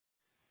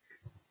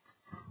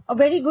A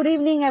very good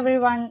evening,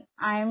 everyone.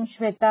 I am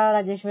Shweta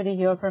Rajeshwari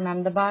here from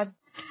Ahmedabad,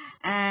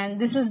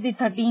 and this is the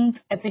 13th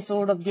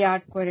episode of the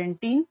Art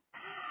Quarantine.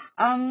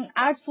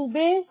 आज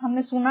सुबह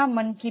हमने सुना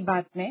मन की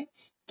बात में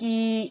कि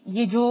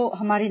ये जो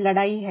हमारी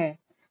लड़ाई है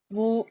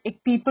वो एक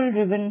पीपल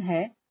ड्रिवन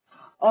है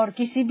और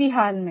किसी भी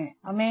हाल में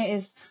हमें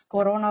इस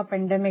कोरोना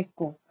पेंडेमिक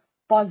को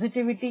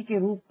पॉजिटिविटी के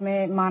रूप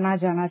में माना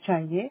जाना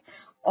चाहिए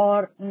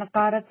और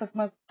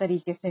नकारात्मक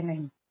तरीके से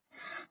नहीं।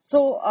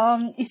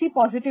 इसी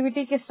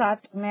पॉजिटिविटी के साथ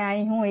मैं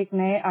आई हूँ एक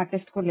नए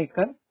आर्टिस्ट को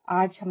लेकर।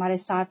 आज हमारे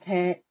साथ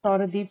है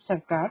सौरदीप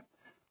सरकार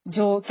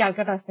जो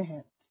कैलकाटा से है।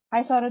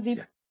 हाय सौरदीप।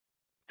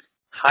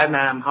 Hi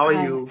ma'am, how are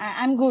you?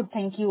 I'm good,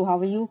 thank you. How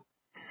are you?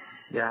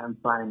 Yeah, I'm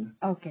fine.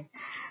 Okay.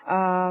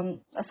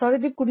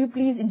 Souradip, could you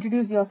please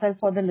introduce yourself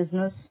for the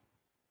listeners?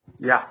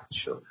 Yeah,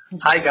 sure.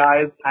 Hi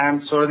guys, I am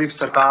Souradip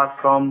Sarkar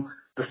from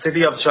the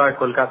city of Joy,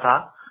 Kolkata.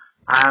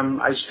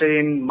 I stay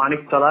in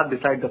Maniktala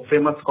beside the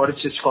famous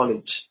Scottish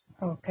College.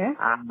 Okay.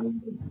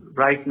 And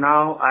right now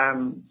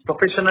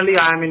professionally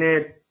I am in a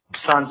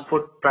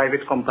transport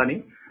private company.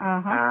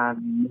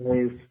 And my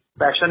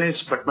passion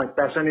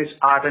is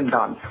art and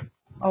dance.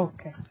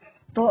 Okay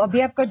तो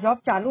अभी आपका job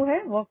चालू है,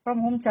 work from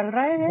home चल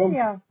रहा है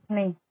या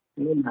नहीं?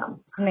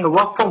 नहीं,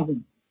 वर्क फ्रॉम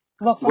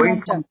होम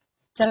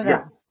चल रहा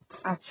है।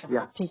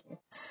 अच्छा, ठीक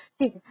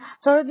है।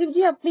 सौरदीप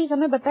जी, आप प्लीज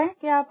हमें बताएं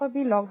कि आप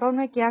अभी लॉकडाउन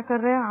में क्या कर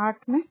रहे हैं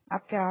आर्ट में,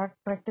 आपके आर्ट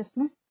प्रैक्टिस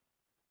में?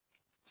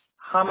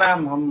 हाँ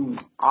मैम, हम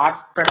आर्ट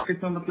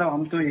प्रैक्टिस में मतलब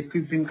हम तो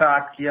 21 दिन का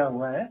आर्ट किया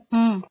हुआ है।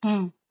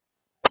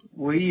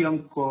 वही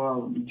हमको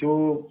जो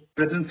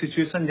प्रेजेंट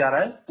सिचुएशन जा रहा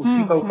है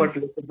उसी का ऊपर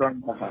लेकर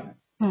ड्राइंग कर रहा है।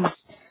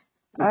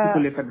 उसी को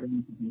लेकर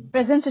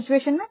प्रेजेंट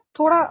सिचुएशन में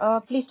थोड़ा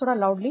प्लीज थोड़ा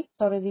लाउडली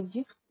सौरदीप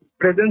जी।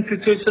 प्रेजेंट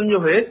सिचुएशन जो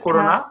है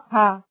कोरोना,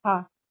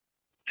 हाँ,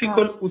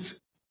 उस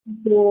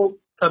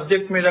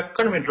सब्जेक्ट में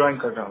रखकर मैं ड्राइंग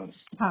कर रहा हूँ।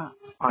 हाँ,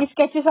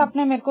 स्केचेस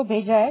आपने मेरे को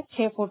भेजा है,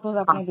 6 फोटोज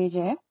आपने भेजे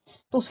हैं,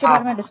 तो उसके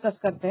बारे में डिस्कस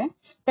करते हैं।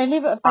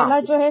 पहला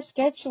जो है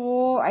स्केच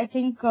वो आई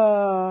थिंक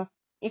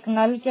एक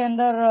नल के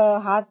अंदर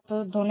हाथ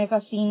धोने का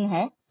सीन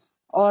है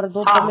और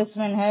 2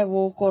 पुलिसमैन है,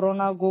 वो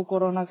गो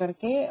कोरोना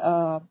करके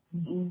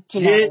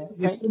चिल्ला रहे हैं।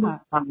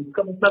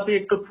 इसका मतलब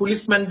एक तो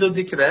पुलिसमैन जो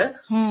दिख रहा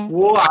है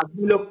वो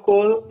आदमी लोग को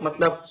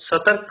मतलब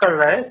सतर्क कर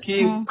रहा है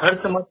कि घर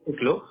से मत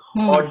निकलो।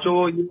 और जो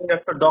ये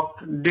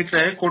डॉक्टर दिख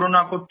रहे हैं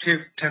कोरोना को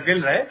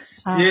ठकेल रहे हैं,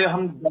 ये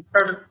हम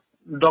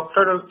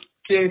डॉक्टर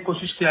के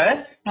कोशिश किया है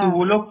कि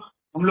वो लोग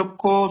हम लोग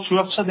को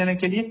सुरक्षा देने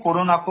के लिए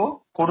कोरोना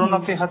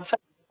के हद से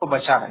को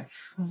बचा रहे हैं।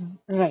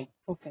 राइट,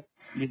 ओके,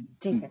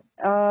 ठीक है।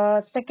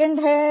 सेकंड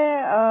है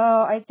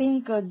आई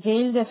थिंक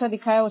जेल जैसा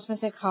दिखाया, उसमें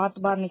से एक हाथ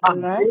बाहर निकल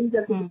रहा है।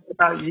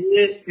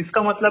 ये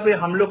इसका मतलब है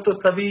हम लोग तो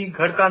सभी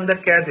घर का अंदर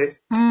कैद है,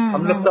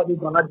 हम लोग तो अभी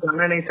बाहर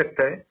जाना नहीं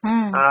सकते है।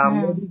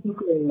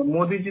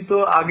 मोदी जी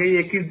तो आगे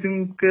 21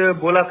 दिन के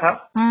बोला था,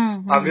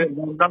 आगे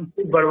लॉकडाउन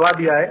से बढ़वा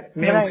दिया है।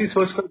 मैं उसी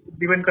सोच कर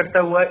डिपेंड करता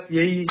हुआ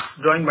यही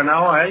ड्राइंग बना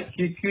हुआ है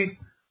क्योंकि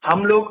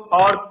हम लोग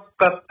और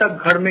कब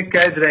तक घर में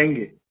कैद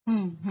रहेंगे।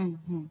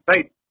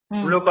 राइट,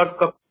 हम लोग और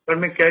कब घर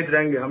में कैद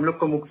रहेंगे, हम लोग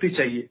को मुक्ति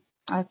चाहिए।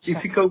 अच्छा।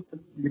 इसी का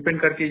डिपेंड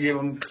करके ये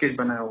हम स्केच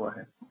बनाया हुआ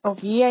है।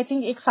 ओके, ये आई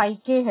थिंक एक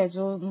साइके है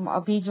जो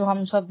अभी जो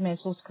हम सब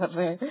महसूस कर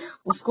रहे हैं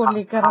उसको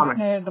लेकर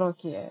आपने ड्रॉ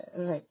किया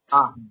है। राइट।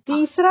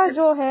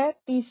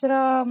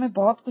 तीसरा में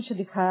बहुत कुछ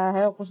दिखाया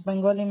है और कुछ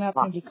बंगाली में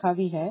आपने लिखा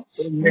भी है।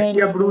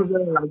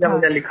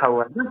 राजा लिखा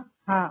हुआ है ना।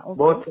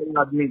 बहुत सारे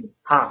आदमी।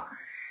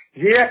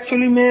 ये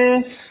एक्चुअली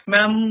में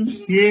मैम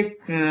ये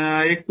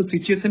एक तो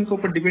सिचुएशन के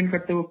ऊपर डिपेंड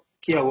करते हुए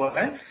किया हुआ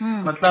है।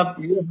 मतलब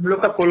ये हम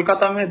लोग का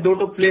कोलकाता में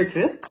 2 प्लेस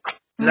है,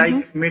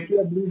 लाइक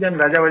मेटिया ब्लूज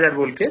एंड राजा बाजार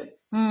बोल के।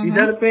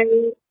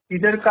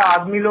 इधर का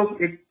आदमी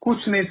लोग एक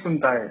कुछ नहीं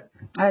सुनता है।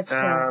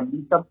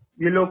 मतलब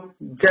ये लोग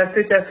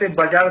जैसे तैसे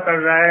बाजार कर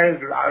रहा है,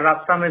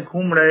 रास्ता में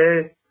घूम रहे,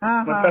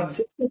 मतलब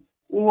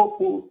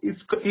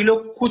ये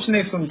लोग कुछ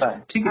नहीं सुनता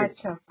है। ठीक है।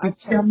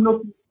 अच्छा।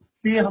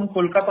 हम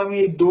कोलकाता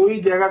में 2 ही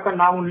जगह का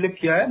नाम उल्लेख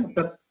किया है,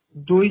 मतलब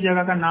 2 ही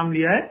जगह का नाम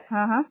लिया है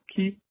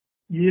कि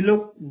ये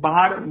लोग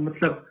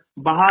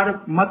बाहर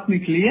मत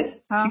निकलिए।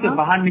 ठीक है,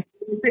 बाहर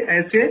निकलने से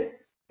ऐसे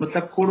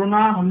मतलब कोरोना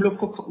हम लोग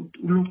को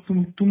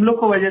तुम लोग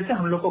को वजह से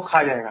हम लोग को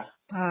खा जाएगा।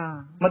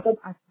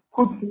 मतलब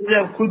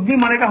खुद भी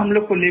मरेगा, हम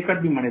लोग को लेकर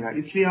भी मरेगा,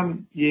 इसलिए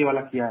हम ये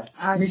वाला किया है।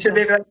 अच्छा। नीचे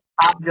देख रहे हैं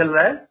आग जल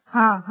रहा है।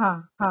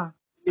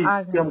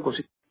 हम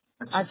कोशिश।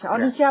 अच्छा, और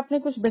नीचे आपने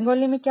कुछ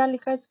बंगाली में क्या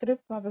लिखा है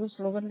स्क्रिप्ट, वहाँ पे कुछ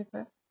स्लोगन लिखा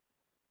है?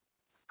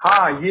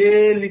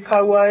 ये लिखा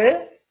हुआ है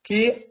कि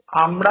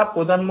आमरा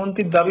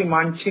प्रधानमंत्री दाबी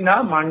मानছি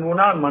ना, मानबो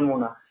ना और मानबो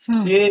ना।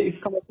 ये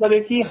इसका मतलब है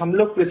कि हम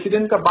लोग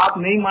प्रेसिडेंट का बात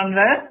नहीं मान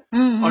रहे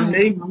हैं और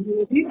नहीं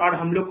मानेंगे भी, और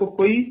हम लोग को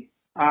कोई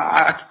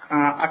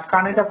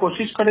अटकाने का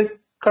कोशिश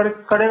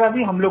करेगा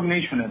भी, हम लोग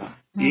नहीं सुनेगा।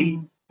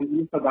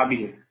 यही का दाबी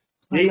है,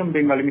 यही हम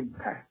बंगाली में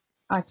लिखा है।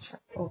 अच्छा,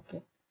 ओके।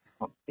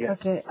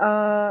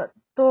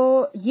 तो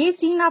ये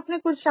सीन आपने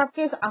कुछ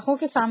आपके आंखों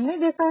के सामने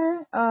देखा है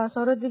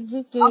सौरदीप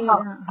जी के?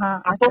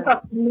 आंखों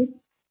का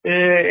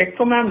एक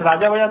तो मैम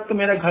राजा बाजार तो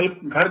मेरा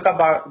घर का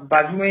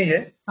बाजू में ही है।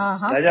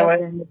 राजा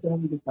बाजार में तो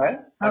हम दिखा है,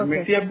 और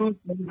मेटिया ब्लूज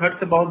घर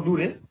से बहुत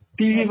दूर है।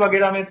 टीवी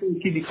वगैरह में तो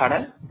एक ही दिखा रहा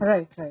है।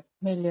 राइट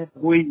मिलियर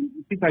वही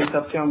इसी का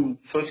हिसाब से हम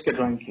सोच के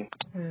ड्राइंग किए।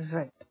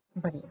 राइट,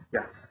 बढ़िया।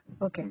 या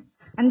okay,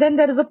 and then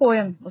there is a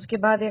poem, उसके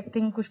बाद आई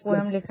थिंक कुछ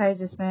पोएम लिखा है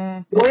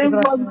जिसमें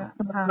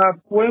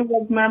poem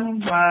was ma'am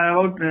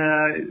about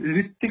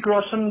Hrithik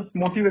Roshan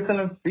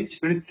motivational speech.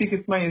 Hrithik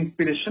is my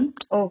inspiration.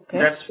 Okay,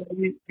 that's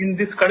why in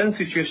this current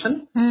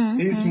situation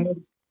his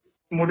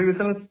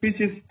motivational speech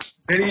is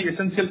very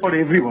essential for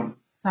everyone.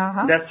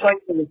 That's why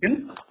I listen.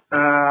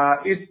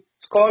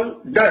 It's called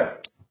Dar.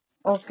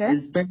 Okay.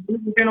 It's been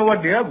written over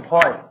there.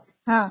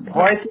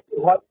 ভয় থেকে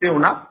ভয় পেও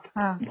না,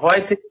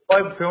 ভয় থেকে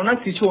ভয় পেও না,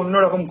 কিছু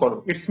অন্যরকম করো।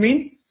 It's mean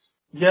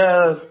যে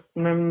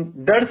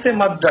डर से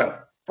मत डर।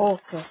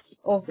 Okay.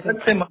 डर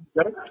से मत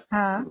डर।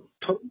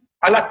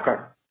 अलग कर।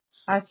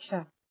 আচ্ছা,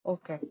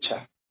 ওকে। আচ্ছা,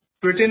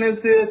 ব্রিটেনের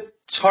যে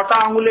 6টা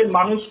আঙুলের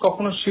মানুষ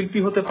কখনো শিল্পী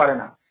হতে পারে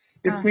না।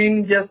 It mean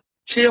just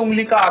 6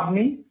 उंगली का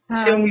आदमी,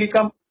 6 उंगली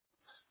का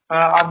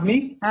आदमी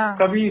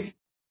कभी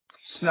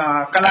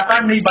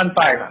कलाकार नहीं बन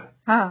पाएगा।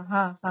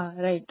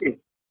 राइट।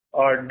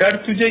 और डर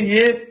तुझे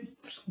ये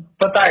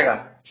बताएगा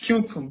क्यों,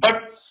 बट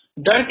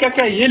डर क्या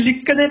क्या ये लिख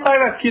के दे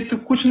पाएगा कि तू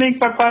कुछ नहीं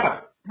कर पाएगा।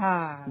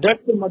 डर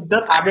से मत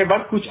डर, आगे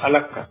बढ़, कुछ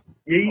अलग कर,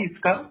 यही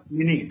इसका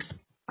मीनिंग है।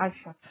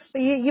 अच्छा, तो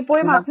ये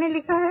पोएम आपने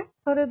लिखा है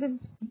सौरदीप?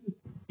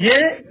 ये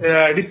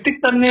ऋतिक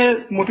सर ने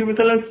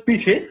मोटिवेशनल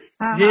स्पीच है,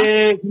 ये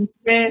हिंदी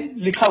में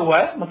लिखा हुआ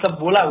है, मतलब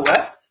बोला हुआ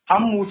है,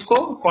 हम उसको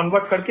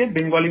कन्वर्ट करके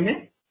बंगाली में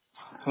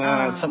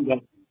समझा।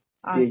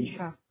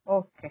 अच्छा,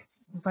 ओके,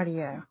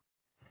 बढ़िया है।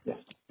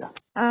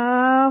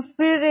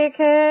 फिर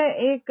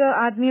एक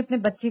आदमी अपने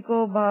बच्ची को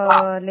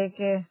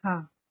लेके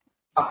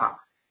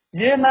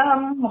ये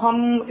मैम हम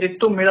एक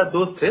तो मेरा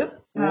दोस्त है,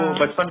 वो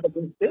बचपन का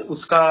दोस्त है,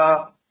 उसका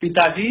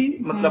पिताजी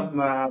मतलब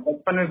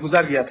बचपन में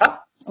गुजर गया था।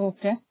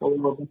 ओके।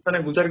 वो बचपन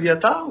में गुजर गया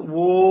था,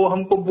 वो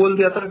हमको बोल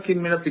दिया था कि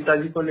मेरा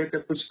पिताजी को लेकर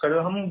कुछ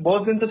करो। हम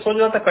बहुत दिन से सोच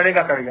रहा था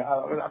करेगा,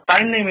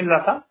 टाइम नहीं मिल रहा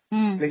था,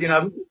 लेकिन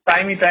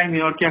अभी टाइम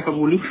है और क्या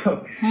बोलूं।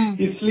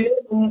 इसलिए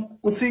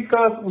उसी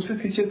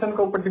सिचुएशन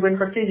का ऊपर डिपेंड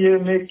करके ये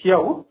मैं किया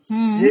हूँ।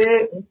 ये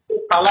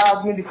काला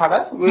आदमी दिखा रहा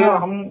है, वो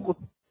हम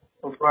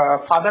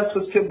फादर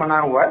सोच के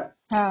बनाया हुआ है,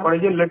 और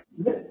ये लड़की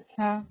है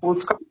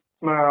उसका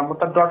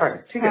मतलब डॉटर है।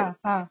 ठीक है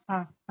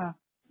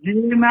जी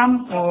मैम,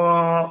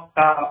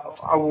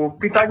 वो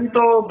पिताजी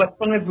तो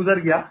बचपन में गुजर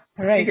गया।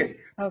 ठीक है।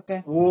 ओके।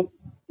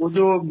 वो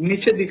जो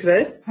नीचे दिख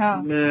रहे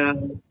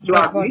जो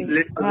आदमी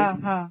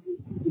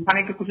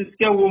दिखाने की कोशिश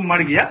किया, वो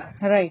मर गया।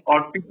 और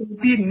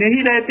पिताजी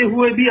नहीं रहते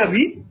हुए भी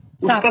अभी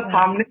उसका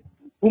सामने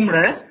घूम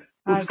रहे,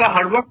 उसका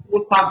हर वक्त वो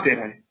साथ दे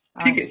रहे हैं।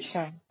 ठीक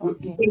है।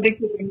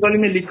 देखिए बेंगाली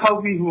में लिखा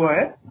भी हुआ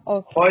है,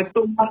 হয়তো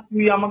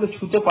তুই আমাকে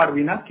ছুতে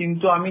পারবি না,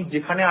 কিন্তু আমি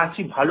যেখানে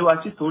আছি ভালো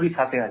আছি, তোরই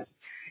সাথে আছি।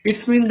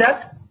 ইটস मीन दैट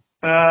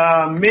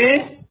मैं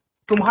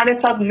तुम्हारे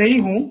साथ नहीं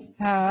हूँ,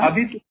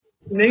 अभी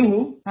नहीं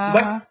हूँ,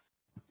 बट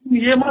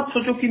ये मत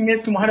सोचो कि मैं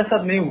तुम्हारे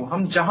साथ नहीं हूँ।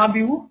 हम जहाँ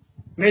भी हूँ,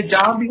 मैं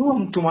जहाँ भी हूँ,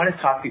 हम तुम्हारे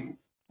साथ ही हूँ।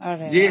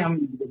 ये हम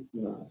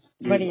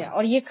बढ़िया।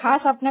 और ये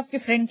खास आपने आपके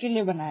फ्रेंड के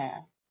लिए बनाया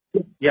है?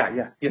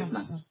 Yes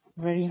ma'am,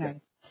 very nice.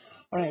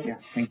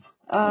 Alright,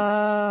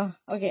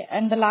 okay,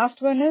 and the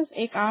last one is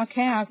एक आंख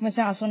है, आंख में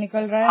से आंसू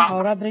निकल रहा है,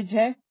 हावड़ा ब्रिज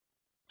है।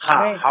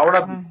 हावड़ा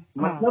ब्रिज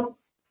मतलब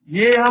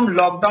ये हम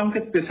लॉकडाउन के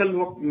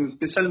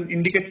स्पेशल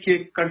इंडिकेट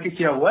करके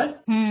किया हुआ है।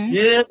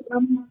 ये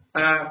हम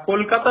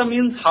Kolkata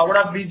means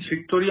Howrah bridge,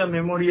 Victoria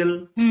Memorial,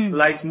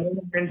 like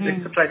monument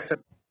etcetera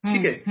etcetera.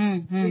 ठीक है,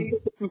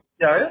 चूज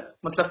किया है,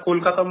 मतलब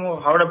कोलकाता में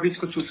हावड़ा ब्रिज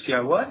को चूज किया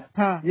हुआ है।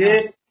 ये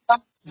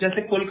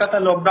जैसे कोलकाता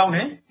लॉकडाउन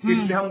है,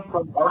 इसलिए हम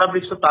हावड़ा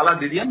ब्रिज को ताला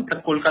दे दिया,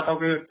 मतलब कोलकाता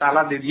को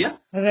ताला दे दिया।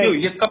 क्यों,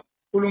 ये कब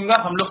खुलूंगा,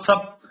 हम लोग सब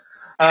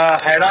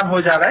हैरान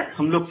हो जा रहा है,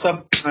 हम लोग सब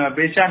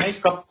बेचैन है,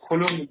 कब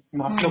खोलूंगे,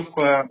 हम लोग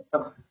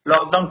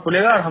लॉकडाउन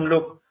खुलेगा और हम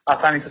लोग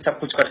आसानी से सब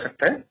कुछ कर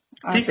सकते हैं।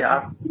 ठीक है,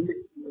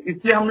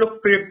 इसलिए हम लोग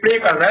प्रे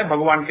कर रहे हैं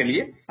भगवान के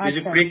लिए। ये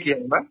जो प्रे किया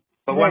हुआ है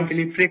भगवान के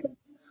लिए प्रे कर,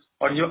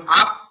 और जो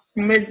आँख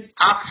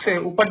से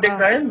ऊपर देख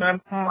रहा है मैम,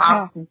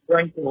 आँख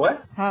ड्राइंग हुआ है,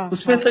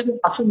 उसमें से जो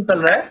आंसू निकल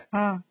रहा है,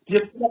 ये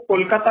पूरा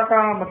कोलकाता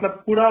का, मतलब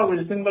पूरा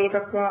वेस्ट बंगाल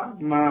का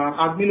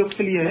आदमी लोग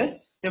के लिए है।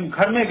 जब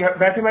घर में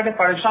बैठे बैठे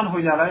परेशान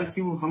हो जा रहा है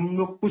कि हम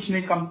लोग कुछ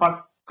नहीं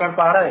कर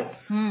पा रहे,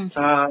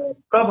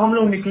 कब हम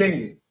लोग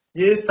निकलेंगे,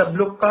 ये सब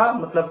लोग का,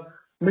 मतलब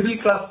मिडिल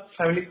क्लास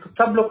फैमिली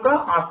सब लोग का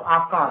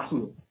आँख का आंसू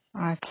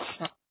है।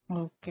 अच्छा,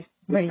 ओके,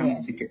 बढ़िया।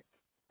 ठीक है,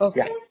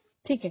 ओके,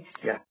 ठीक है।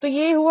 तो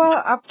ये हुआ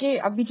आपके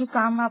अभी जो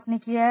काम आपने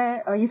किया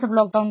है, ये सब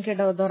लॉकडाउन के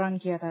दौरान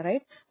किया था,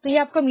 राइट? तो ये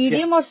आपका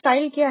मीडियम और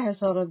स्टाइल क्या है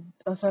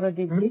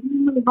सौरदीप?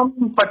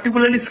 हम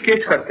पर्टिकुलरली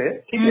स्केच करते हैं।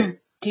 ठीक है,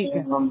 ठीक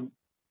है, हम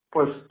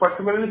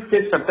पर्टिकुलरली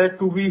स्केच करते हैं,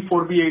 2B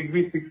 4B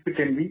 8B 6B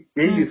 10B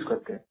यही यूज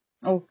करते हैं।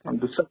 ओके, हम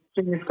दूसरा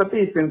कुछ यूज करते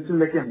हैं, पेंसिल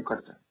लेके हम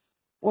करते हैं।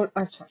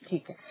 अच्छा,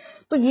 ठीक है।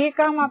 तो ये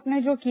काम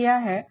आपने जो किया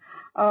है,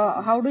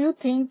 हाउ डू यू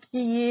थिंक कि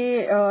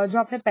ये जो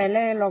आपने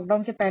पहले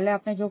लॉकडाउन के पहले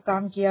आपने जो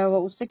काम किया हुआ,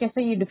 उससे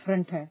कैसे ये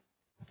डिफरेंट है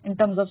in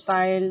terms of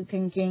style,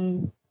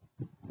 thinking?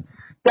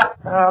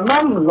 क्या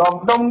मैम,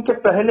 लॉकडाउन के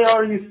पहले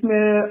और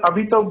इसमें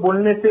अभी तो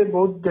बोलने से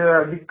बहुत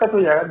दिक्कत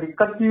हो जाएगा।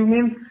 दिक्कत यू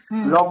मीन,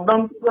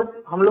 लॉकडाउन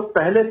जब हम लोग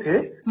पहले थे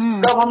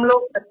तब हम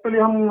लोग एक्चुअली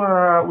हम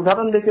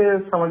उदाहरण देके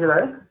समझ रहे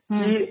हैं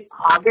कि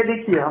आगे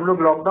देखिए, हम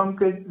लोग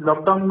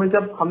लॉकडाउन में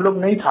जब हम लोग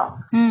नहीं था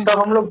तब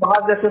हम लोग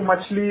बाहर जैसे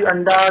मछली,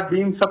 अंडा,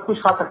 डीम सब कुछ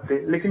खा सकते,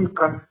 लेकिन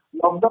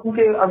लॉकडाउन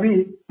के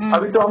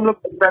अभी तो हम लोग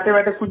बैठे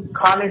बैठे कुछ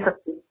खा नहीं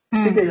सकते।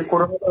 ठीक है, ये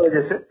कोरोना की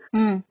वजह से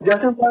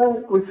जैसे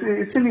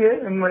इसीलिए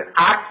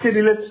आज के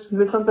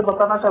रिलेशन से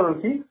बताना चाह रहा हूँ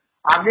कि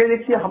आगे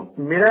देखिए,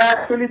 मेरा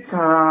एक्चुअली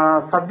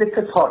सब्जेक्ट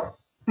है थॉट।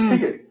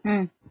 ठीक है,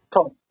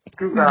 थॉट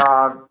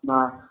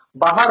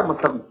बाहर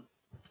मतलब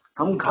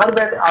हम घर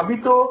बैठे अभी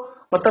तो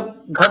मतलब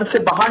घर से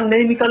बाहर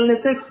नहीं निकलने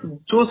से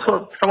जो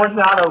समझ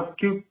में आ रहा हो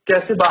कि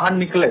कैसे बाहर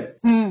निकले,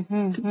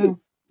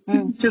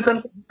 सिचुएशन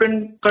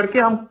डिपेंड करके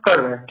हम कर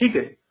रहे हैं। ठीक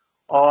है,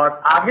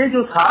 और आगे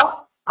जो था,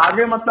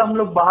 आगे मतलब हम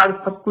लोग बाहर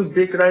सब कुछ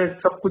देख रहे,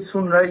 सब कुछ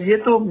सुन रहे, ये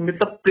तो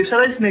मतलब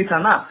प्रेशराइज नहीं था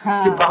ना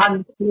कि बाहर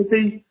निकलने से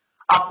ही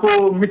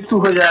आपको मृत्यु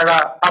हो जाएगा,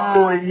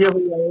 आपको ये हो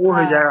जाएगा, वो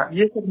हो जाएगा,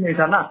 ये सब नहीं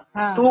था ना।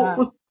 तो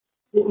उस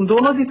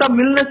दोनों चीज का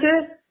मिलने से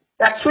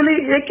एक्चुअली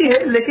एक ही है,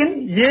 लेकिन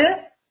ये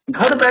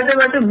घर बैठे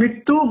बैठे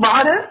मृत्यु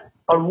बाहर है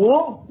और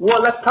वो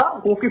अलग था,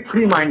 वो कि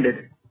फ्री माइंडेड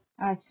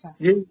है। अच्छा,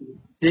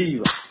 यही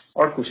हुआ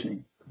और कुछ नहीं।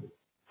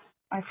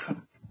 अच्छा,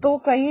 तो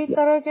कई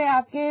तरह के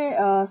आपके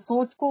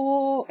सोच को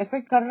वो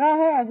इफेक्ट कर रहा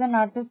है as an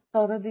artist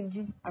Sourdeep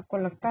ji? आपको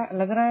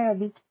लग रहा है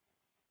अभी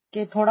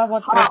कि थोड़ा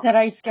बहुत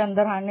प्रेशराइज के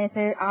अंदर आने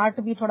से आर्ट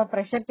भी थोड़ा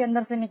प्रेशर के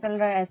अंदर से निकल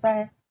रहा है, ऐसा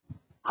है?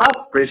 हाँ,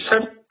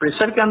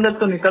 प्रेशर के अंदर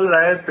तो निकल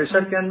रहा है।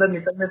 प्रेशर के अंदर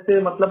निकलने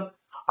से मतलब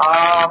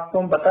आपको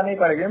हम बता नहीं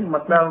पाएंगे,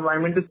 मतलब I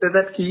mean to say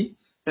that कि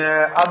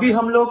अभी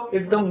हम लोग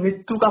एकदम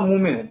मृत्यु का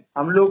मुंह में है।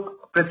 हम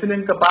लोग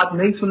प्रेसिडेंट का बात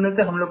नहीं सुनने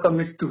से हम लोग का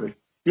मृत्यु है,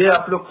 ये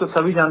आप लोग तो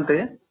सभी जानते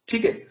हैं।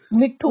 ठीक है,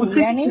 मिट्टू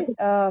यानी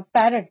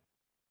पैरट।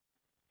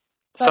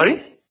 सॉरी,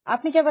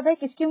 आपने क्या बताया,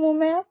 किसके मुंह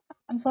में है?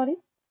 I am sorry.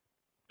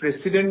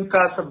 प्रेसिडेंट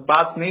का सब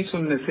बात नहीं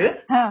सुनने से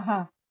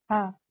हाँ,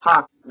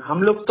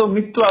 हम लोग तो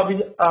मृत्यु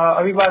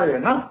अभिवार्य है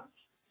ना।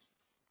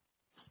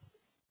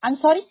 आई एम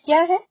सॉरी,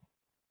 क्या है?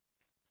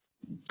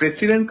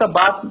 प्रेसिडेंट का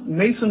बात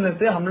नहीं सुनने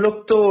से हम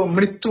लोग तो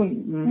मृत्यु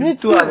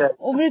आ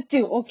जाएगा।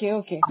 मृत्यु, ओके,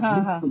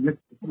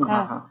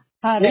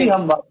 हाँ, यही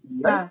हम बात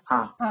कर रहे हैं।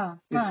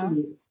 हाँ,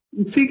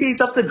 इसी के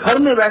हिसाब से घर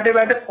में बैठे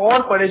बैठे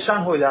और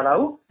परेशान हो जा रहा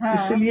हूँ।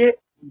 इसलिए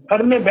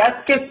घर में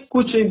बैठ के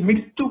कुछ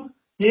मृत्यु,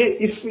 ये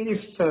इस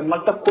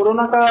मतलब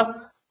कोरोना का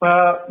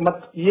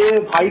ये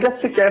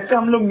वायरस से कैसे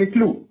हम लोग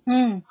निकलूं,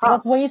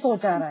 वही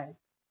सोच आ रहा है।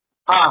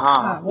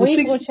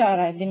 वही सोच आ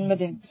रहा है दिन ब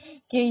दिन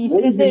कि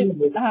इससे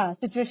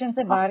सिचुएशन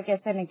से बाहर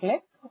कैसे निकले,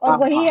 और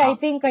वही आई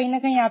थिंक कहीं ना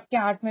कहीं आपके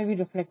आर्ट में भी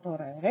रिफ्लेक्ट हो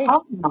रहा है, राइट?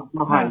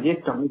 ये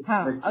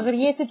अगर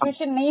ये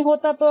सिचुएशन नहीं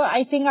होता तो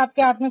आई थिंक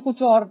आपके आर्ट में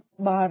कुछ और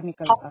बाहर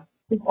निकलता,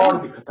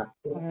 और दिखता।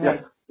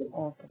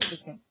 ओके,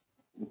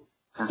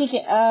 ठीक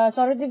है।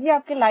 सौरदीप जी,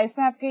 आपके लाइफ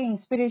में आपके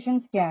इंस्पिरेशन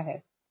क्या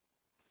है?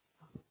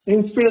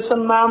 इंस्पिरेशन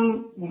मैम,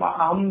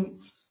 हम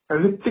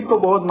ऋतिक को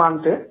बहुत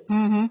मानते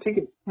हैं। ठीक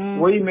है,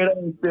 वही मेरा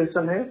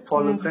इंस्पिरेशन है।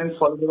 फॉलो फ्रेंड्स,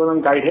 फॉलो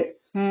गाइड है।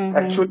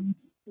 एक्चुअली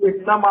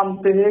इतना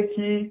मानते हैं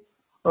कि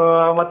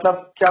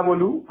मतलब क्या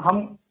बोलूं,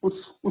 हम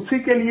उसी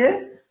के लिए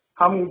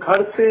हम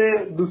घर से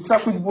दूसरा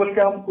कुछ बोल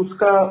के हम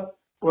उसका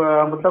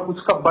मतलब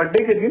उसका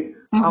बर्थडे के दिन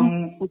हम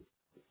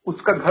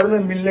उसका घर में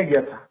मिलने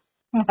गया था।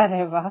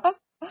 अरे वाह,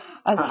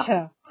 अच्छा,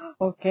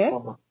 ओके।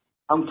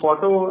 हम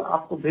फोटो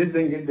आपको भेज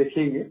देंगे,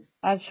 देखिएंगे।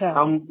 अच्छा,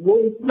 हम वो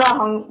इतना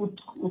हम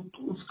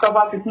उसका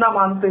बात इतना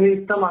मानते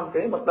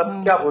हैं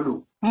मतलब क्या बोलूं।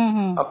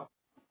 अब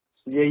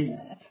यही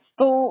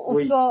तो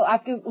उसको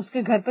आपके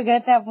उसके घर पे गए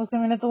थे, आप उससे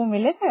मिले तो वो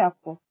मिले थे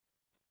आपको?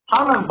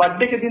 हाँ मैम,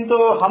 बर्थडे के दिन तो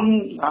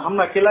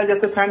हम अकेला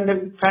जैसे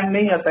फैन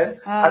नहीं आता है,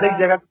 हर एक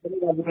जगह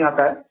आदमी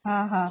आता है।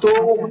 तो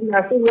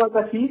ऐसे हुआ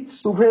था कि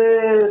सुबह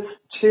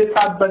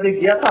 6-7 बजे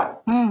गया था।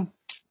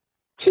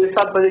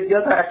 6-7 बजे गया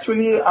था।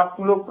 एक्चुअली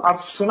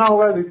आप सुना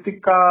होगा ऋतिक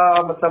का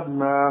मतलब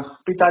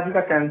पिताजी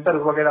का कैंसर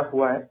वगैरह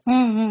हुआ है।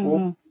 वो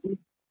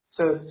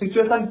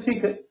सिचुएशन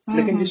ठीक है,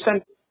 लेकिन जिस टाइम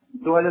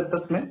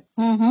 2010 में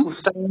उस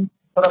टाइम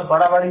थोड़ा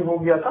बड़ा हो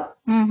गया था।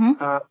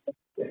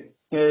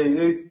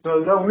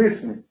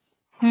 2019 में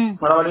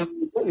बड़ा,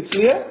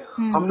 इसलिए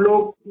हम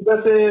लोग इधर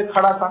से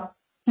खड़ा था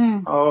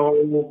और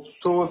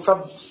तो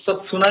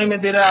सब सुनाई में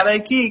दे रहा आ रहा है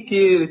कि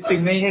ऋतिक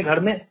नहीं है घर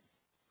में,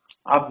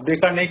 आप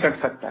देखा नहीं कर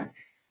सकता है।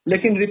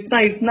 लेकिन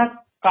इतना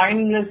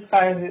काइंडनेस का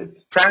है,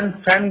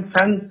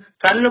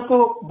 फैन लोग को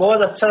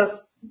बहुत अच्छा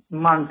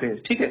मानते हैं।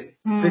 ठीक है,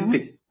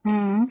 ऋतिक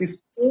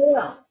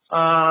इसलिए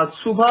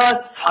सुबह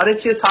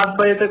 6:30-7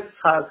 बजे तक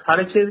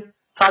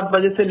 6:30-7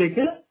 बजे से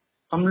लेके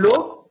हम लोग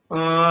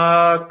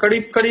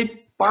करीब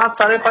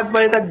 5-5:30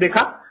 बजे तक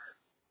देखा,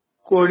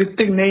 कोई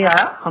ऋतिक नहीं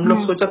आया। हम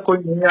लोग सोचा कोई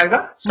नहीं आएगा,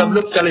 सब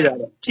लोग चले जा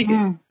रहे। ठीक है,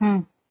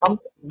 हम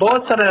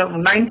बहुत सारे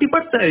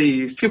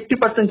 90%,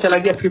 50% चला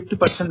गया,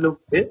 50% लोग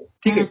थे।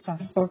 ठीक है,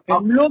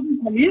 हम लोग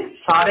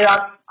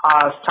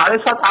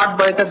 7:30-8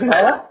 बजे तक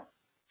गया,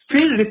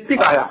 फिर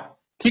ऋतिक आया।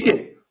 ठीक है,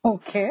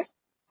 ओके।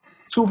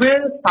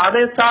 सुबह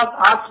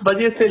 7:30-8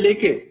 बजे से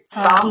लेके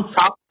शाम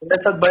 7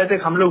 बजे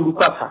तक हम लोग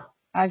रुका था।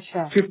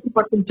 अच्छा।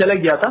 50% चला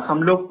गया था,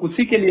 हम लोग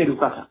उसी के लिए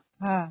रुका था।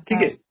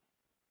 ठीक है,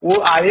 वो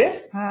आए,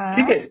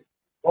 ठीक है,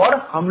 और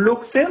हम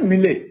लोग से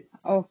मिले।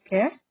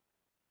 ओके।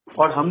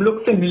 और हम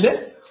लोग से मिले,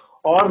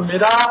 और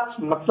मेरा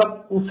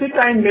मतलब उसी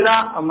टाइम मेरा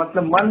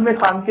मतलब मन में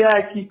शांति आया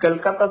कि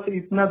कलकत्ता से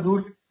इतना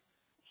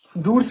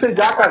दूर से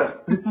जाकर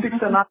ऋतिक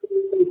से ना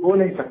हो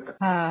नहीं सकता।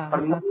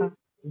 और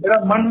मेरा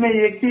मन में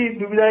एक ही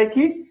दुविधा है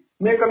कि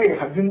मैं कभी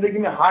जिंदगी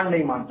में हार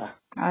नहीं मानता।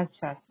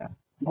 अच्छा अच्छा।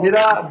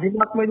 मेरा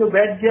दिमाग में जो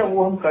बैठ गया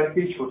वो हम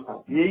करके ही छोड़ता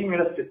हूँ, यही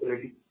मेरा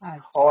स्पेशलिटी।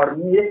 और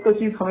मैं एक तो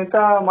चीज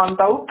हमेशा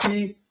मानता हूँ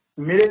कि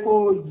मेरे को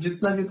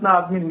जितना जितना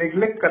आदमी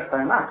नेग्लेक्ट करता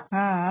है ना,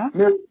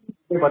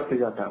 मैं बढ़ते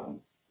जाता हूँ।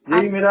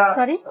 यही मेरा।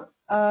 सॉरी,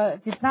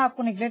 जितना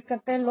आपको नेग्लेक्ट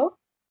करते हैं लोग,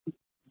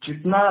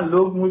 जितना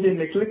लोग मुझे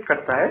नेग्लेक्ट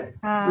करता है,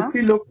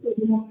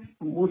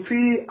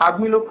 उसी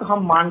आदमी लोग को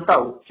हम मानता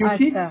हूँ,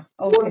 क्योंकि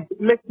वो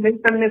नेग्लेक्ट नहीं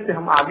करने से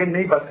हम आगे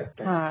नहीं बढ़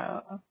सकते।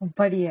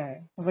 बढ़िया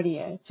है,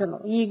 बढ़िया है। चलो,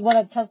 ये एक बार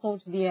अच्छा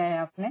सोच दिया है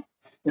आपने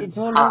कि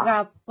जो लोग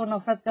आपको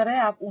नफरत करे,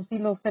 आप उसी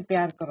लोग से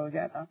प्यार करो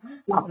ज्यादा।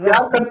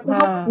 प्यार करते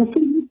हैं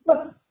उसी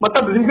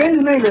मतलब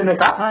रिवेंज नहीं लेने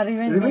का।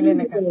 रिवेंज नहीं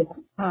लेने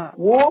का।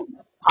 वो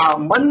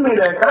मन में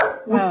रहकर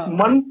उस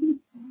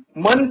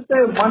मन से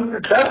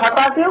डर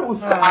हटा के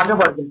उससे आगे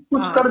बढ़ जाए,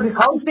 कुछ कर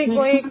दिखाओ। उसी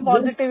को एक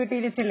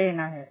पॉजिटिविटी से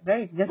लेना है,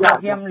 राइट, जैसा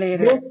कि हम ले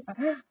रहे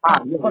हैं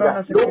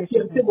कोरोना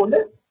सिचुएशन से। बोले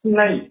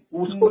नहीं,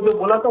 उसको जो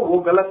बोला था वो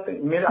गलत है,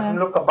 मेरा हम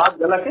लोग का बात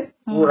गलत है,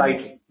 वो राइट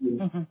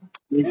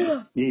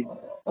है।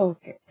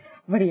 ओके,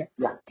 बढ़िया,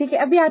 ठीक है।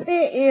 अभी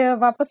आते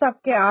वापस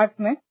आपके आर्ट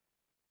में।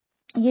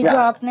 ये जो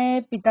आपने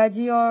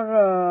पिताजी और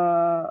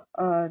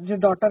जो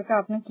डॉटर का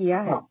आपने किया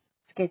है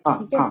स्केच,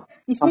 ठीक है,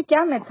 इसमें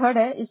क्या मेथड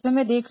है? इसमें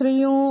मैं देख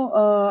रही हूँ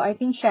आई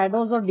थिंक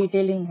शैडोज और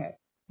डिटेलिंग है,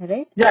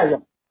 राइट?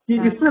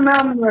 इसमें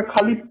मैम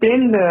खाली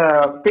पेन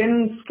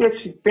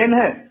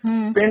है,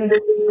 पेन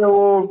देके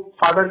वो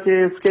फादर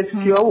के स्केच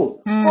किया वो,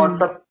 और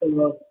सब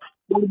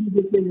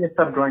देखे ये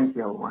सब ड्राइंग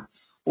किया हुआ है।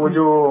 वो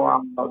जो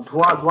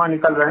धुआं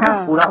निकल रहा है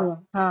ना पूरा,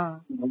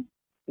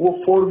 वो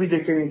 4 भी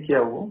देखे किया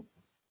हुआ।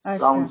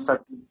 राउंड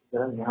सर्कल,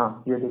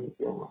 ये देखे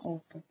किया हुआ।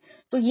 ओके,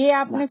 तो ये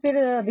आपने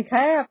फिर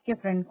दिखाया है आपके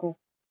फ्रेंड को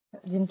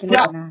जिनके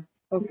लिए बना है?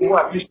 ओके, वो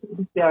आर्टिस्ट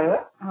क्या है,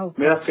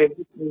 मेरा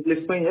फेवरेट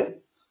इंग्लिश में ही है,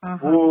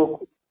 वो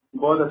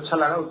बहुत अच्छा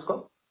लगा उसको।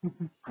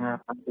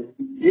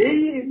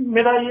 यही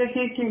मेरा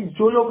ये कि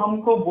जो लोग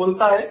हमको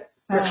बोलता है,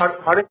 मैं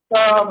हर एक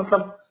का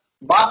मतलब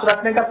बात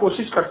रखने का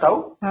कोशिश करता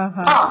हूँ।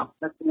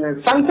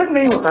 संग तक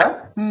नहीं होता है,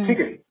 ठीक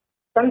है,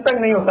 संग तक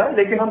नहीं होता है,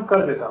 लेकिन हम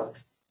कर देता हूँ।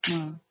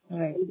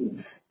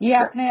 ये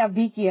आपने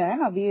अभी किया है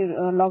ना? अभी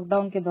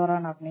लॉकडाउन के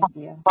दौरान आपने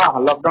किया?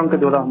 हाँ, लॉकडाउन के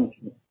दौरान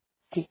किया।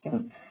 ठीक है।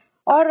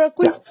 और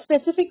कोई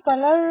स्पेसिफिक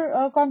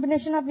कलर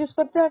कॉम्बिनेशन आप यूज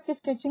करते हैं आपके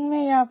स्केचिंग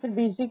में, या फिर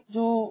बेसिक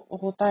जो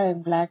होता है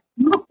black?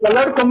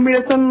 Colour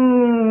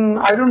combination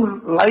I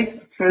don't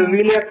like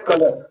really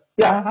colour,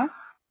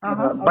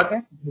 but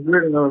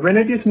when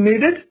it is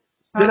needed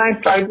then I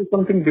try to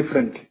something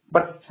different,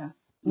 but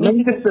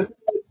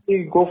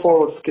नहीं गो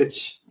फॉर स्केच।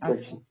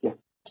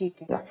 ठीक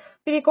है।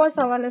 फिर एक और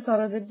सवाल है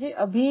सौरदीप जी,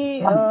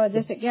 अभी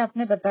जैसे कि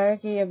आपने बताया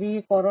कि अभी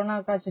कोरोना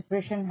का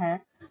सिचुएशन है,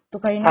 तो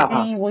कहीं ना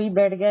कहीं वही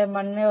बैठ गया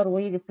मन में और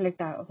वही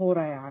रिफ्लेक्ट हो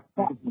रहा है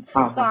आपको।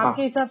 तो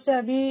आपके हिसाब से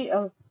अभी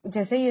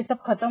जैसे ये सब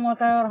खत्म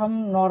होता है और हम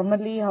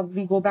normally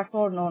we go back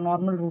to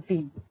normal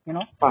routine, you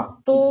know,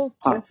 तो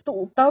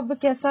तब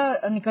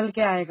कैसा निकल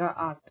के आएगा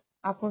आर्ट?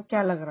 आपको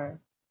क्या लग रहा है?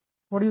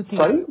 What do you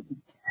think?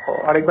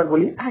 और एक बार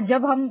बोलिए।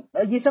 जब हम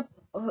ये सब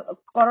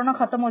कोरोना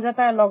खत्म हो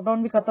जाता है,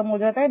 लॉकडाउन भी खत्म हो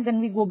जाता है, then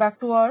we go back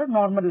to our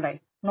normal life,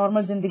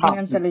 normal जिंदगी में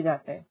हम चले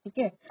जाते हैं, ठीक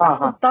है,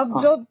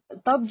 तो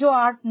तब जो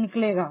आर्ट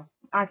निकलेगा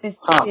आर्टिस्ट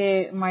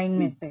के माइंड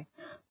में से,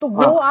 तो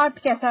वो आर्ट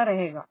कैसा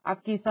रहेगा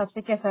आपके हिसाब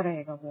से? कैसा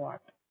रहेगा वो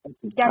आर्ट?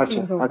 क्या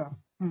चेंज होगा?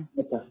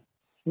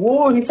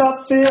 वो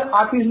हिसाब से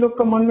आर्टिस्ट लोग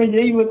का मन में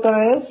यही होता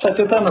है,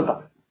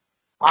 सचेतनता,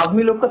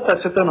 आदमी लोग का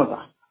सचेतन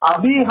होता।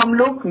 अभी हम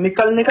लोग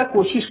निकलने का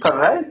कोशिश कर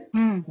रहे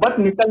हैं, बट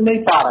निकल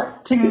नहीं पा रहे,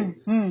 ठीक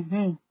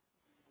है।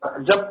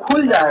 जब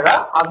खुल जाएगा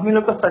आदमी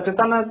लोग को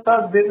सचेतनता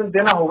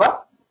देना होगा,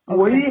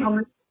 वही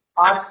हम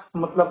आज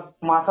मतलब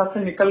माथा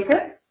से निकल के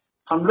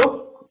हम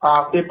लोग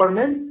पेपर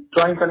में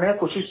ड्राइंग करने की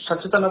कोशिश,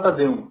 सचेतनता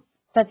देंगे।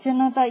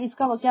 सचेतनता,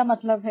 इसका क्या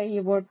मतलब है ये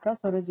वर्ड का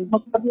सौरदीप?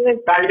 मतलब ये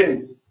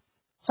गाइडेंस।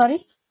 सॉरी?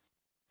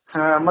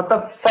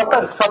 मतलब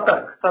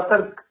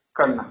सतर्क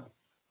करना,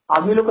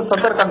 आदमी लोग को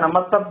सतर्क करना,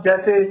 मतलब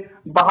जैसे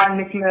बाहर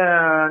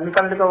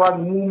निकलने के बाद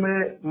मुंह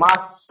में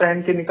मास्क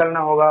पहन के निकलना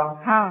होगा।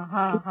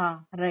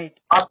 राइट।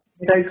 आप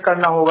सैनिटाइज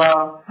करना होगा।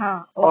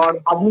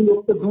 और आदमी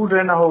लोग से दूर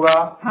रहना होगा।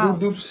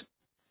 दूर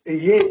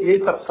ये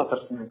सब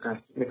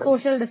सतर्क।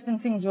 सोशल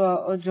डिस्टेंसिंग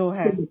जो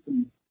है।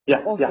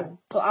 ओके,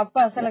 तो आपको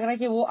ऐसा लग रहा है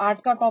कि वो आर्ट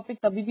का टॉपिक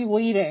कभी भी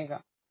वही रहेगा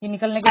कि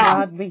निकलने के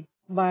बाद भी,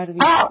 बाहर भी?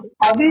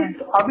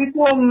 अभी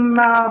तो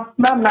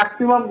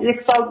मैक्सिमम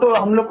 1 साल तो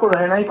हम लोग को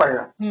रहना ही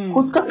पड़ेगा,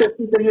 खुद का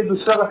सेफ्टी के लिए,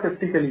 दूसरा का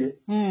सेफ्टी के लिए,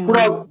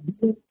 पूरा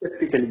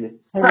सेफ्टी के लिए।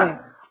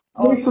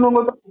 नहीं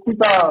सुनोगे तो किसी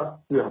का।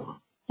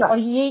 और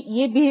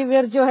ये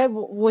बिहेवियर जो है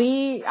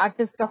वही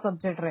आर्टिस्ट का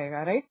सब्जेक्ट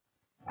रहेगा, राइट?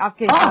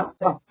 आपके हिसाब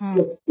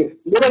से?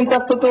 मेरे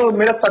हिसाब से तो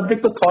मेरा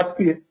सब्जेक्ट तो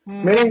थॉट ही है,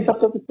 मेरे हिसाब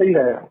से तो सही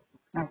रहेगा।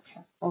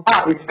 अच्छा,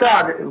 हाँ, इसका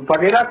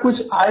वगैरह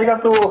कुछ आएगा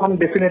तो हम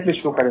डेफिनेटली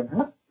शो करेंगे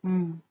ना।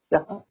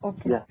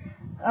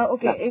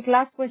 ओके, एक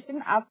लास्ट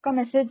क्वेश्चन, आपका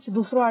मैसेज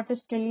दूसरों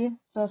आर्टिस्ट के लिए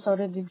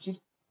सौरदीप जी,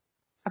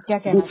 अब क्या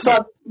कहना?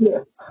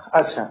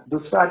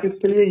 दूसरा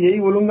आर्टिस्ट के लिए यही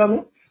बोलूंगा मैं,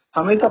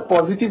 हमेशा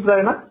पॉजिटिव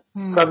रहना,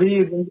 कभी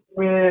जिंदगी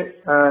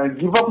में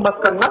गिव अप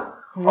मत करना,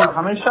 और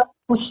हमेशा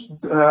कुछ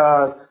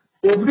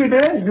every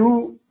day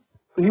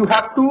you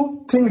have to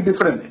think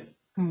different.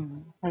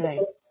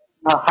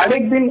 हर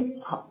एक दिन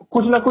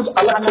कुछ ना कुछ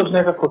अलग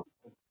सोचने का कोशिश।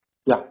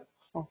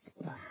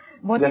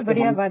 बहुत ही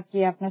बढ़िया बात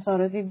की आपने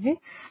सौरदीप जी।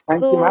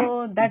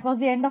 तो that was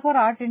the end of our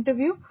art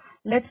interview.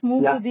 Let's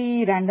move to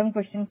the random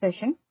question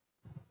session.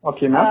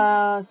 Okay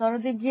ma'am.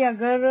 सौरदीप जी,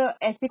 अगर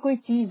ऐसी कोई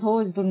चीज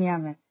हो इस दुनिया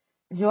में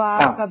जो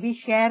आप कभी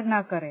शेयर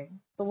ना करें,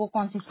 तो वो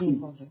कौन सी चीज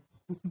होगी?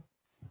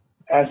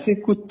 ऐसी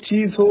कुछ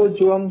चीज हो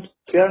जो हम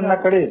शेयर ना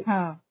करें?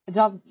 हाँ,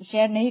 जो आप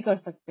शेयर नहीं कर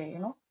सकते,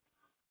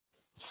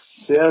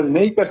 शेयर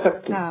नहीं कर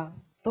सकते। हाँ,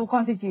 तो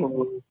कौन सी चीज?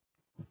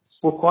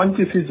 वो कौन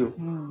सी चीज हो?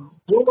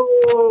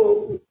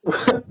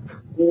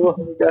 वो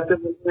कैसे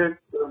बोलते,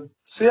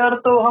 शेयर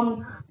तो हम,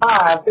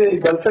 ऐसे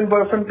गर्लफ्रेंड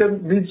बॉयफ्रेंड के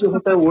बीच जो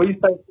होता है वही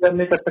शायद शेयर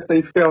नहीं कर सकते,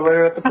 इसके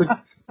अलावा तो कुछ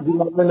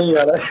दिमाग में नहीं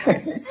आ रहा है।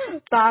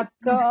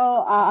 तो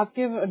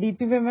आपके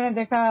डीपी पे मैंने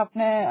देखा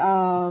आपने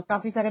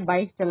काफी सारे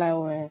बाइक चलाए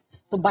हुए हैं,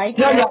 तो बाइक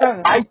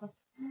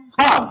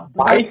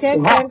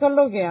शेयर कर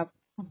लोगे आप?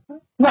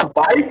 ना,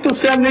 बाइक तो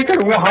शेयर नहीं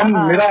करूंगा हम,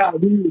 मेरा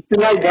अभी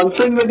फिलहाल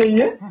गर्लफ्रेंड में नहीं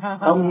है,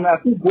 हम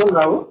ऐसे बोल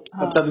रहा हूँ,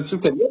 मतलब इशू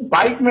के लिए।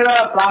 बाइक मेरा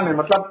प्लान है,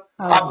 मतलब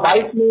आप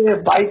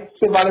बाइक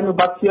के बारे में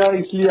बात किया,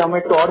 इसलिए हम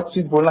एक और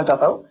चीज बोलना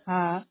चाहता हूँ।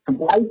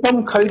 बाइक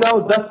हम खरीदा हो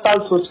 10 साल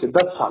सोच के,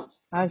 10 साल।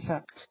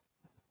 अच्छा।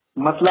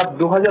 मतलब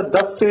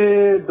 2010 से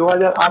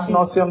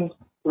 2008-9 से हम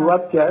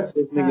शुरुआत किया है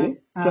सोचने के लिए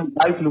कि हम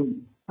बाइक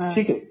लूंगे।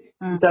 ठीक है,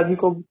 पिताजी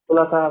को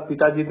बोला था,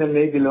 पिताजी ने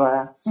नहीं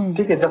दिलवाया।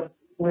 ठीक है, जब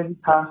में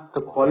था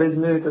तो कॉलेज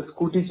में तो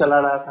स्कूटी चला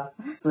रहा था,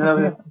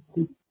 मेरा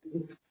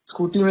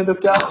स्कूटी में तो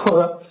क्या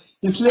होगा,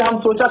 इसलिए हम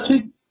सोचा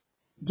ठीक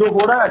जो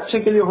हो रहा है अच्छे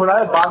के लिए हो रहा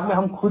है, बाद में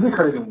हम खुद ही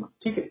खरीदूंगा।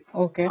 ठीक है,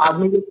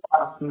 आदमी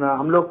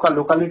हम लोग का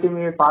लोकेलिटी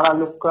में पारा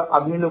लोग का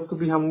आदमी लोग को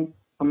भी हम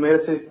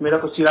मेरा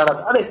को चिढ़ा रहा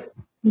था, अरे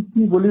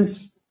कितनी बोली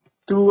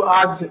तू,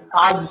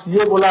 आज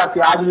ये बोला कि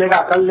आज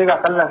लेगा कल लेगा,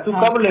 तू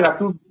कब लेगा,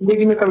 तू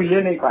जिंदगी में कभी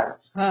ले नहीं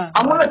पाया।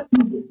 हम बोला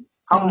ठीक है,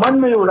 हम मन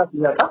में उड़ा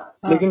दिया था,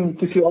 लेकिन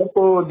किसी और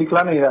को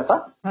दिखला नहीं रहा था।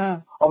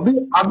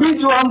 अभी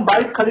जो हम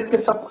बाइक खरीद के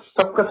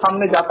सबके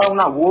सामने जाता हूँ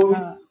ना, वो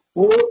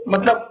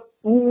मतलब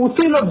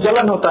उसी लोग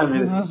जलन होता है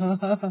मेरे।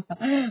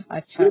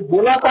 अच्छा, वो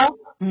बोला था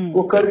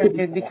वो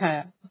करके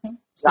दिखाया।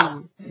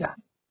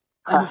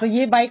 तो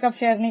ये बाइक आप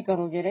शेयर नहीं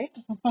करोगे, राइट?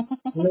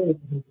 नहीं,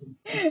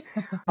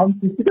 हम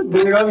किसी को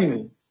देगा भी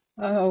नहीं।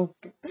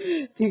 ओके,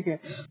 ठीक है।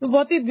 तो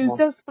बहुत ही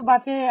दिलचस्प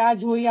बातें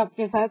आज हुई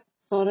आपके साथ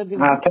सौरदीप।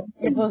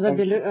 It was a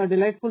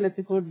delightful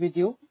episode with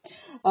you.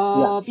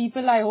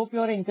 People, I hope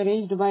you are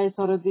encouraged by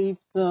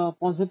Souradip's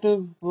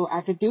positive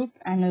attitude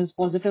and his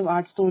positive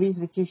art stories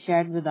which he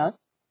shared with us.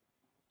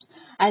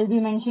 I'll be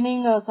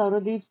mentioning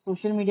Souradip's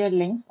social media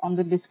links on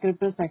the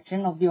descriptive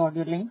section of the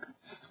audio link.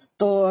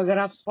 तो अगर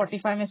आप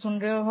Spotify में सुन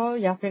रहे हो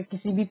या फिर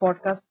किसी भी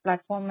पॉडकास्ट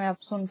प्लेटफॉर्म में आप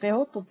सुनते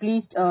हो, तो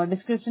प्लीज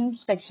डिस्क्रिप्शन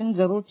सेक्शन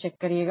जरूर चेक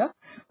करिएगा,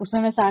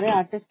 उसमें मैं सारे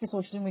आर्टिस्ट के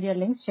सोशल मीडिया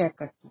लिंक्स शेयर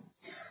करती हूँ।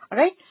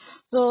 Alright,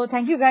 so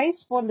thank you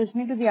guys for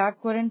listening to the art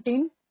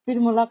quarantine. फिर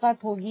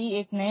मुलाकात होगी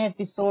एक नए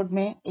एपिसोड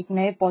में एक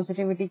नए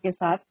पॉजिटिविटी के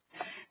साथ।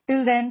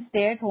 Till then,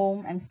 stay at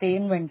home and stay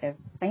inventive.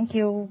 Thank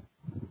you.